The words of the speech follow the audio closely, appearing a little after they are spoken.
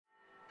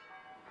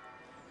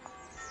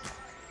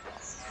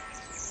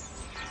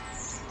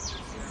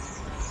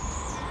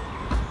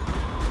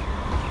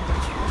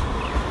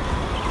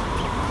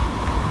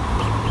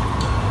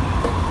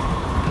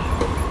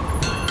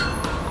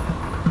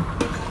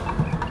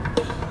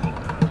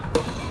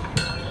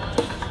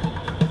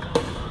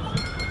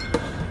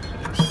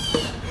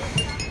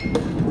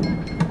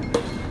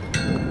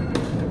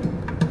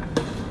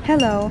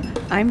Hello,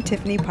 I'm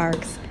Tiffany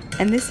Parks,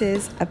 and this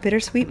is A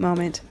Bittersweet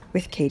Moment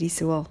with Katie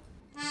Sewell.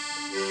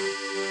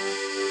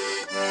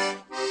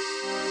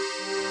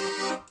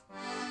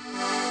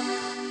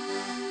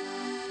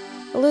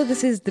 Hello,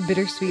 this is The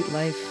Bittersweet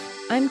Life.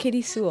 I'm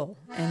Katie Sewell,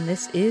 and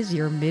this is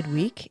your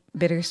midweek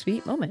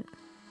Bittersweet Moment.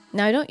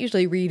 Now, I don't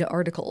usually read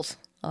articles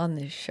on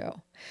this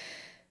show,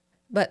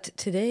 but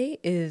today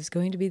is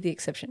going to be the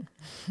exception.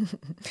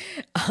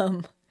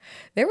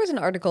 There was an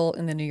article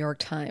in the New York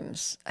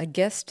Times, a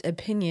guest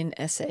opinion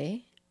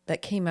essay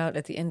that came out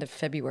at the end of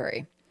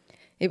February.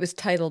 It was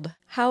titled,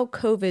 How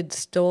COVID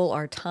Stole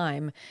Our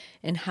Time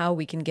and How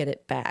We Can Get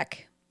It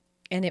Back.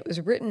 And it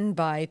was written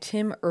by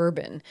Tim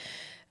Urban.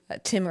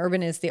 Tim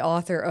Urban is the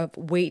author of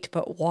Wait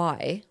But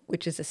Why,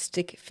 which is a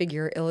stick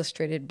figure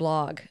illustrated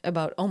blog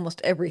about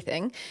almost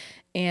everything.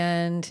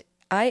 And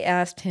I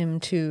asked him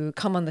to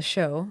come on the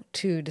show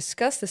to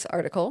discuss this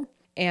article,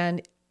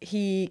 and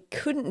he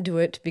couldn't do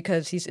it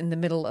because he's in the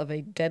middle of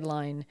a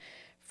deadline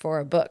for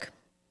a book.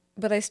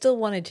 But I still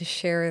wanted to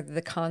share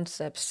the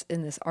concepts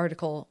in this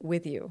article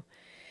with you.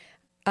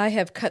 I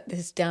have cut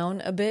this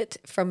down a bit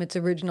from its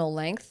original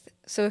length,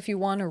 so if you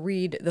want to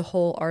read the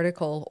whole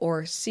article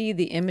or see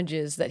the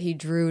images that he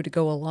drew to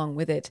go along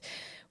with it,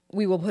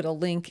 we will put a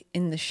link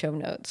in the show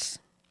notes.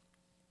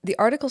 The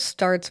article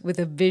starts with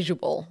a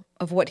visual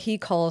of what he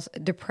calls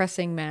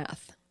depressing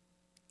math.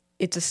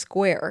 It's a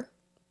square,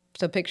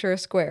 so picture a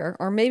square,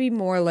 or maybe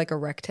more like a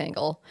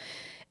rectangle,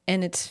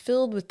 and it's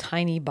filled with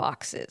tiny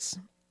boxes.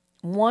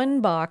 One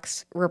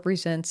box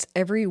represents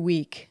every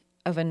week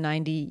of a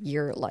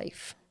 90-year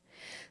life.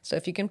 So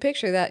if you can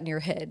picture that in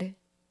your head,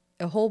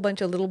 a whole bunch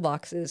of little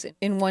boxes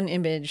in one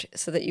image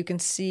so that you can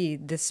see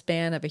the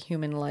span of a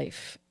human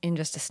life in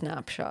just a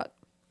snapshot.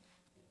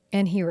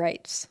 And he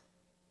writes,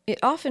 It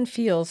often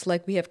feels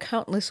like we have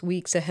countless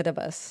weeks ahead of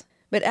us,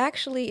 but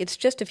actually it's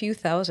just a few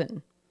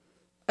thousand.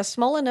 A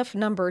small enough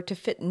number to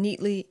fit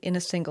neatly in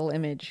a single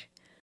image.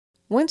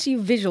 Once you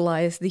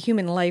visualize the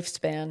human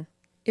lifespan,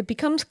 it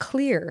becomes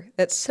clear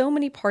that so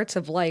many parts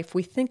of life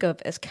we think of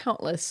as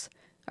countless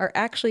are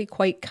actually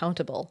quite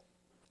countable.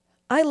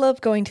 I love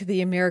going to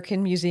the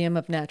American Museum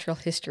of Natural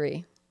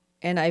History,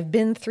 and I've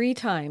been 3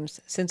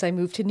 times since I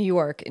moved to New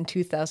York in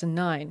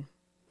 2009.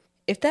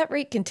 If that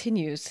rate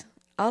continues,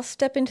 I'll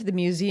step into the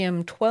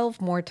museum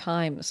 12 more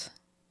times.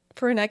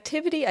 For an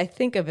activity I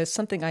think of as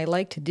something I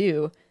like to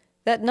do,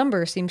 that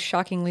number seems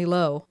shockingly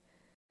low.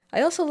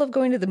 I also love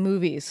going to the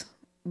movies,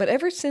 but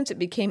ever since it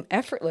became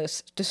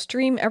effortless to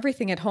stream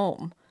everything at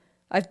home,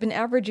 I've been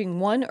averaging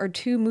 1 or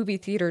 2 movie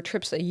theater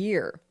trips a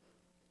year.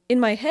 In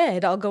my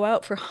head, I'll go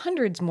out for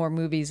hundreds more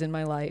movies in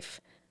my life,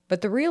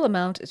 but the real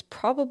amount is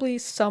probably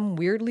some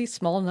weirdly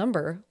small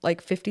number,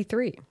 like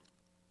 53.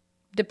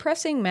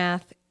 Depressing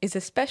math is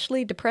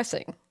especially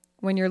depressing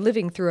when you're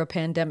living through a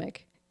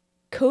pandemic.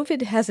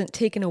 COVID hasn't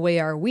taken away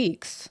our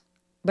weeks,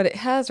 but it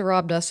has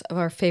robbed us of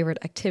our favorite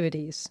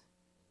activities.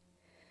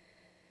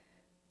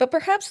 But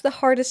perhaps the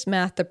hardest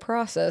math to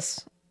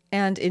process,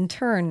 and in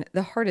turn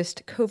the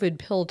hardest COVID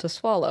pill to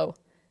swallow,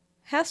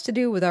 has to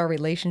do with our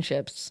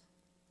relationships.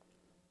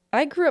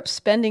 I grew up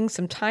spending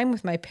some time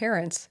with my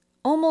parents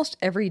almost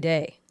every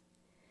day.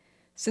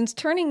 Since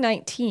turning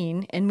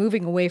 19 and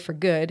moving away for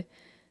good,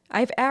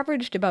 I've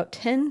averaged about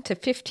 10 to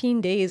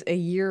 15 days a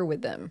year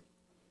with them.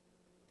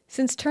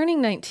 Since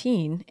turning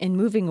 19 and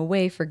moving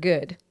away for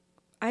good,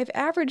 I've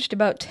averaged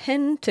about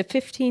 10 to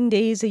 15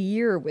 days a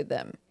year with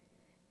them.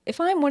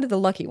 If I'm one of the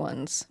lucky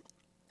ones,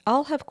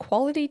 I'll have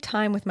quality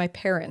time with my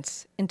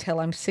parents until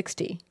I'm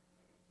 60.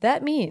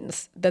 That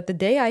means that the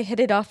day I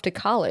headed off to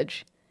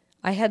college,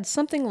 I had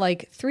something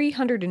like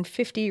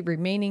 350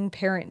 remaining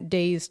parent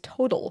days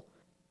total,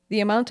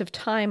 the amount of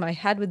time I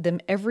had with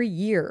them every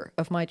year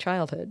of my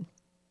childhood.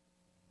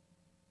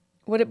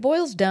 What it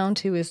boils down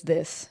to is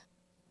this.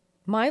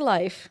 My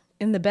life,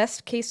 in the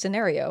best case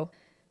scenario,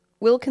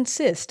 will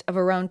consist of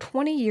around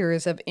 20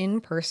 years of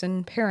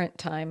in-person parent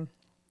time.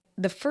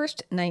 The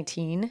first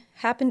 19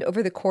 happened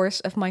over the course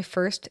of my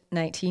first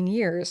 19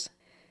 years.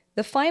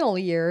 The final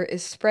year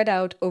is spread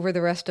out over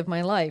the rest of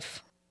my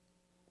life.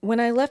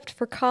 When I left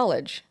for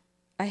college,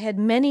 I had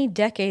many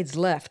decades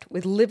left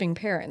with living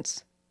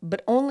parents,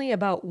 but only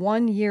about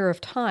 1 year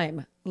of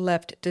time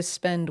left to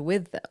spend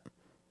with them.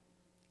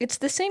 It's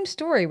the same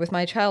story with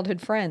my childhood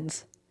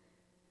friends.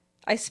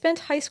 I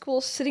spent high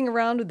school sitting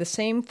around with the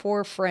same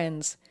 4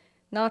 friends,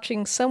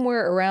 notching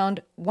somewhere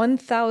around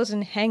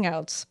 1,000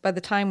 hangouts by the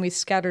time we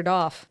scattered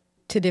off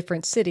to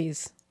different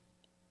cities.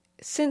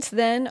 Since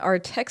then, our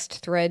text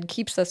thread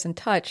keeps us in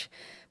touch,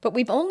 but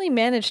we've only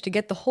managed to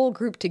get the whole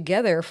group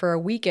together for a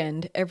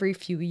weekend every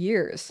few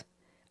years,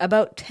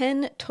 about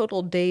 10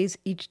 total days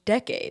each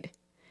decade.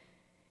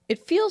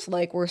 It feels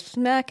like we're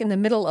smack in the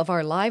middle of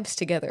our lives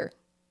together,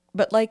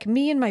 but like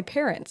me and my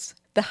parents,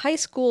 the high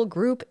school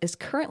group is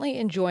currently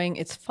enjoying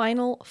its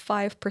final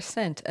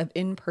 5% of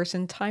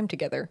in-person time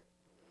together.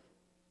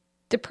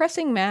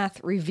 Depressing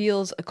math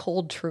reveals a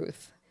cold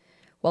truth.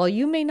 While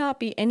you may not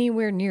be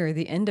anywhere near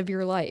the end of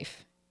your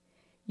life,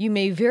 you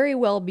may very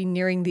well be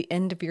nearing the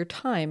end of your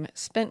time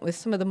spent with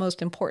some of the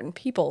most important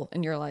people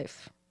in your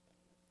life.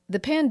 The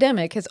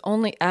pandemic has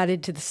only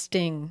added to the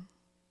sting.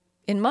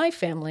 In my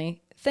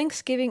family,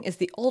 Thanksgiving is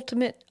the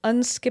ultimate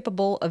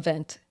unskippable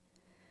event.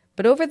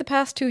 But over the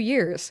past 2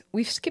 years,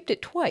 we've skipped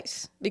it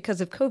twice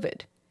because of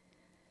COVID.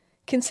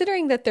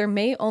 Considering that there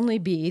may only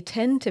be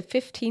 10 to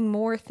 15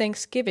 more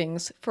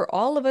Thanksgivings for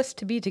all of us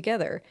to be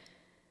together,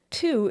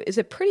 2 is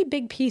a pretty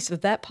big piece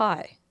of that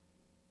pie.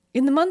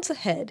 In the months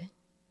ahead,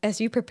 as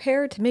you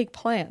prepare to make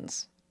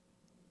plans,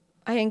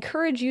 I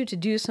encourage you to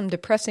do some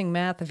depressing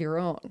math of your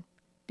own,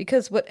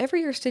 because whatever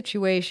your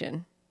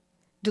situation,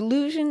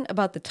 delusion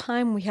about the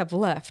time we have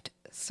left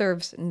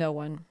serves no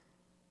one.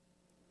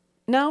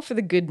 Now for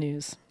the good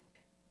news.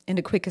 And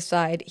a quick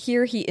aside,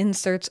 here he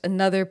inserts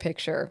another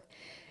picture.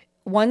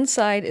 One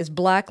side is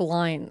black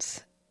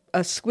lines, a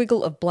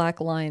squiggle of black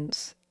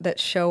lines that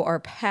show our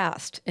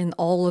past in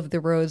all of the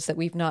roads that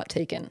we've not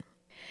taken.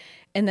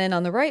 And then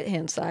on the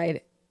right-hand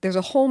side, there's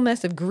a whole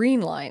mess of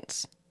green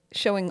lines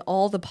showing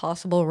all the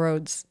possible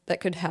roads that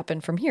could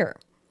happen from here.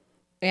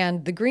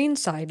 And the green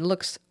side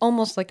looks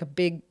almost like a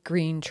big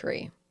green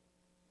tree.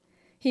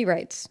 He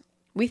writes,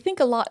 "We think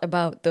a lot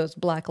about those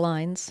black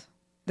lines,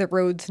 the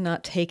roads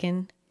not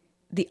taken,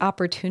 the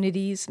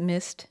opportunities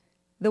missed,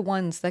 the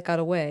ones that got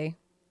away.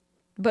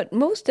 But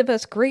most of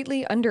us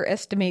greatly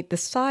underestimate the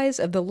size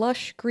of the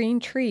lush green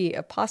tree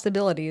of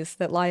possibilities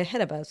that lie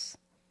ahead of us.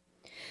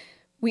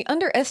 We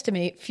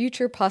underestimate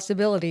future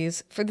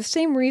possibilities for the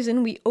same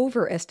reason we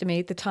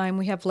overestimate the time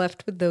we have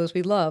left with those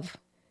we love.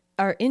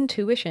 Our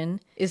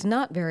intuition is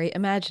not very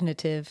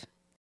imaginative.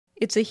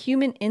 It's a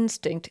human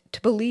instinct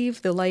to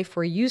believe the life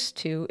we're used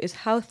to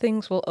is how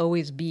things will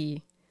always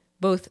be,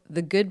 both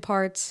the good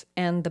parts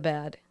and the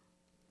bad.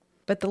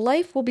 But the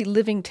life we'll be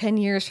living 10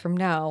 years from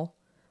now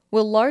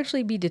will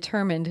largely be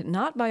determined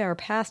not by our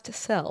past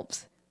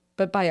selves,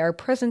 but by our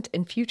present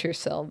and future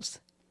selves.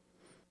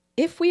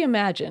 If we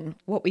imagine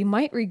what we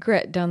might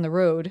regret down the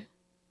road,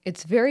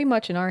 it's very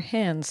much in our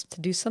hands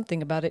to do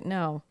something about it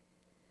now.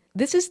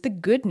 This is the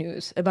good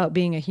news about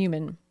being a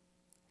human.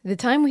 The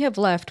time we have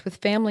left with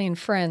family and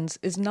friends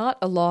is not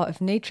a law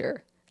of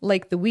nature,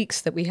 like the weeks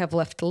that we have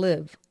left to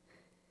live.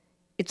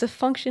 It's a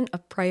function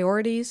of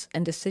priorities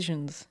and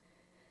decisions.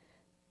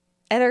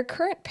 At our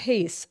current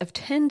pace of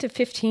 10 to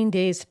 15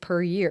 days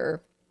per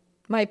year,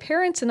 my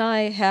parents and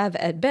I have,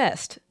 at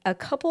best, a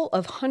couple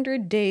of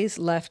 100 days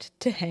left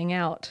to hang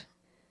out.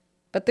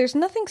 But there's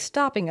nothing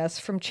stopping us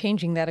from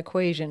changing that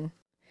equation.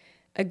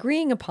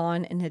 Agreeing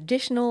upon an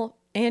additional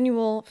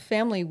annual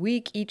family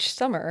week each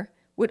summer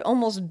would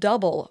almost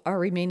double our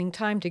remaining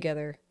time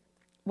together,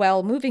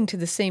 while moving to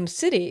the same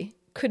city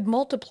could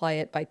multiply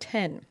it by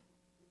 10.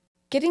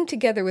 Getting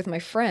together with my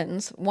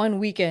friends one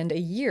weekend a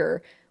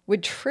year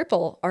would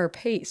triple our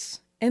pace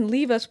and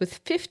leave us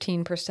with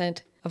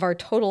 15% of our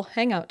total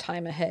hangout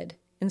time ahead,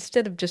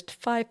 instead of just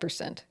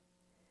 5%.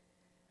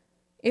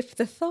 If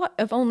the thought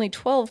of only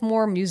 12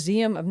 more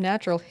Museum of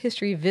Natural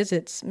History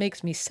visits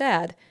makes me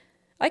sad,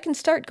 I can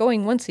start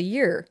going once a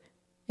year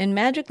and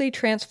magically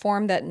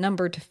transform that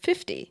number to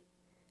 50.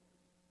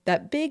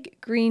 That big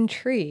green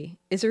tree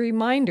is a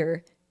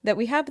reminder that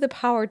we have the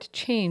power to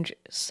change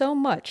so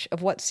much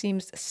of what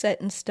seems set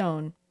in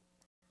stone.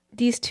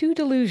 These 2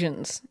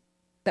 delusions,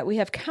 that we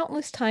have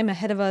countless time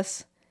ahead of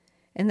us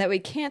and that we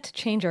can't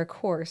change our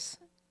course,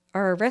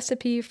 are a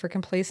recipe for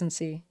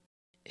complacency.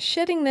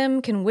 Shedding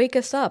them can wake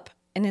us up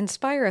and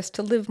inspire us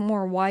to live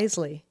more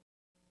wisely.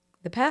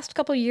 The past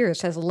couple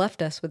years has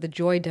left us with a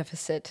joy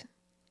deficit.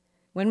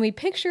 When we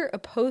picture a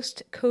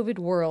post-COVID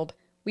world,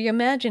 we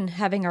imagine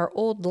having our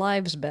old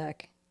lives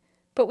back,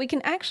 but we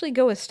can actually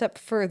go a step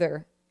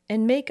further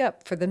and make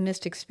up for the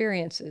missed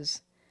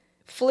experiences,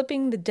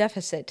 flipping the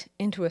deficit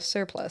into a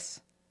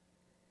surplus.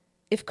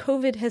 If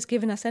COVID has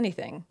given us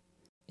anything,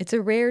 it's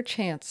a rare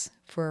chance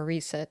for a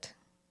reset.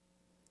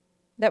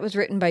 That was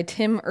written by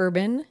Tim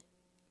Urban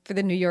for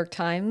the New York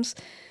Times.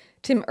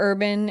 Tim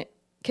Urban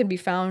can be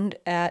found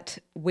at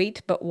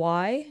Wait But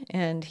Why,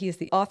 and he's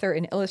the author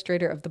and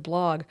illustrator of the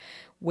blog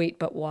Wait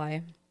But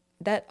Why.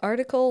 That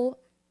article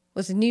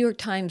was a New York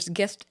Times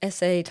guest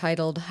essay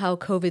titled How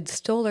COVID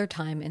Stole Our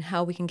Time and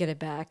How We Can Get It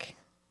Back.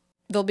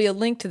 There'll be a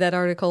link to that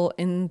article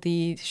in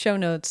the show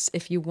notes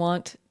if you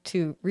want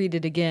to read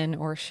it again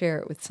or share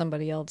it with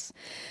somebody else.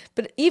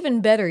 But even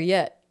better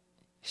yet,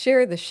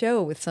 share the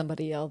show with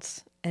somebody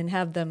else and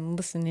have them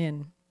listen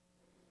in.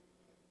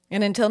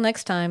 And until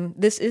next time,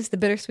 this is The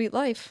Bittersweet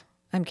Life.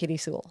 I'm Katie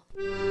Sewell.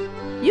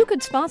 You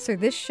could sponsor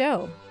this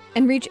show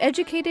and reach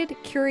educated,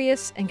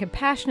 curious, and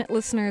compassionate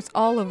listeners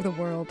all over the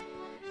world.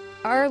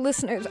 Our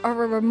listeners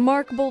are a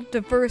remarkable,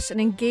 diverse,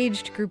 and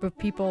engaged group of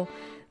people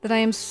that I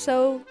am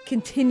so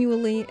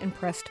continually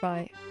impressed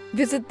by.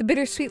 Visit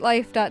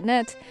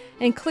thebittersweetlife.net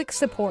and click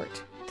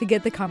support to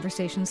get the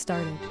conversation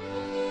started.